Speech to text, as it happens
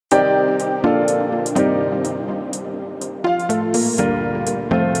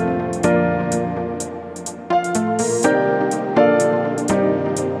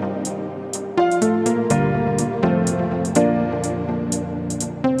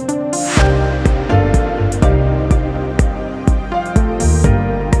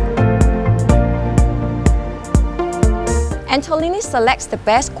Antolini selects the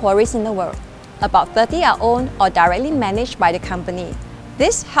best quarries in the world. About 30 are owned or directly managed by the company.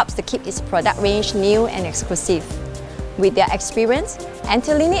 This helps to keep its product range new and exclusive. With their experience,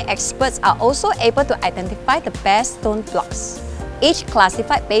 Antolini experts are also able to identify the best stone blocks, each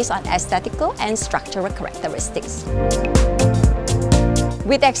classified based on aesthetical and structural characteristics.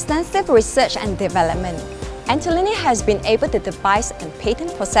 With extensive research and development, Antolini has been able to devise and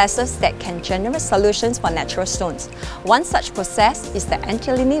patent processes that can generate solutions for natural stones. One such process is the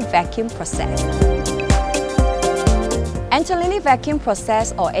Antolini vacuum process. Antolini vacuum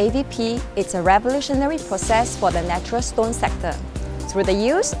process, or AVP, is a revolutionary process for the natural stone sector. Through the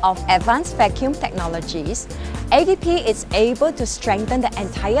use of advanced vacuum technologies, AVP is able to strengthen the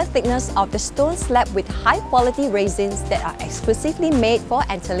entire thickness of the stone slab with high-quality resins that are exclusively made for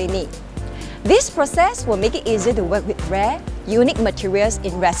Antolini. This process will make it easier to work with rare, unique materials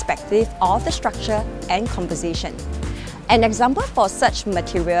irrespective of the structure and composition. An example for such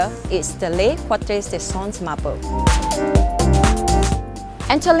material is the Le quartzite marble.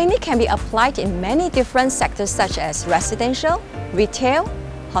 Antolini can be applied in many different sectors such as residential, retail,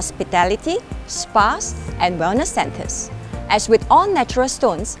 hospitality, spas, and wellness centers. As with all natural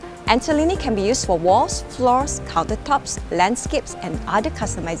stones, Antolini can be used for walls, floors, countertops, landscapes, and other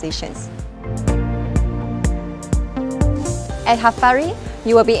customizations. At Hafary,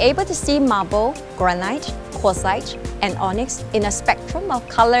 you will be able to see marble, granite, quartzite, and onyx in a spectrum of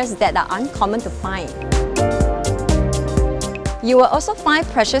colors that are uncommon to find. You will also find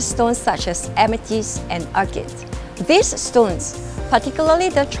precious stones such as amethyst and agate. These stones, particularly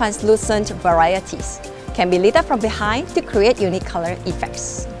the translucent varieties, can be lit up from behind to create unique color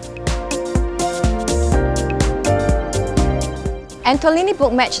effects. Antolini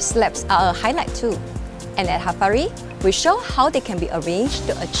book match slabs are a highlight too. And at Hafary, we show how they can be arranged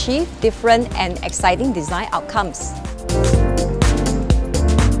to achieve different and exciting design outcomes.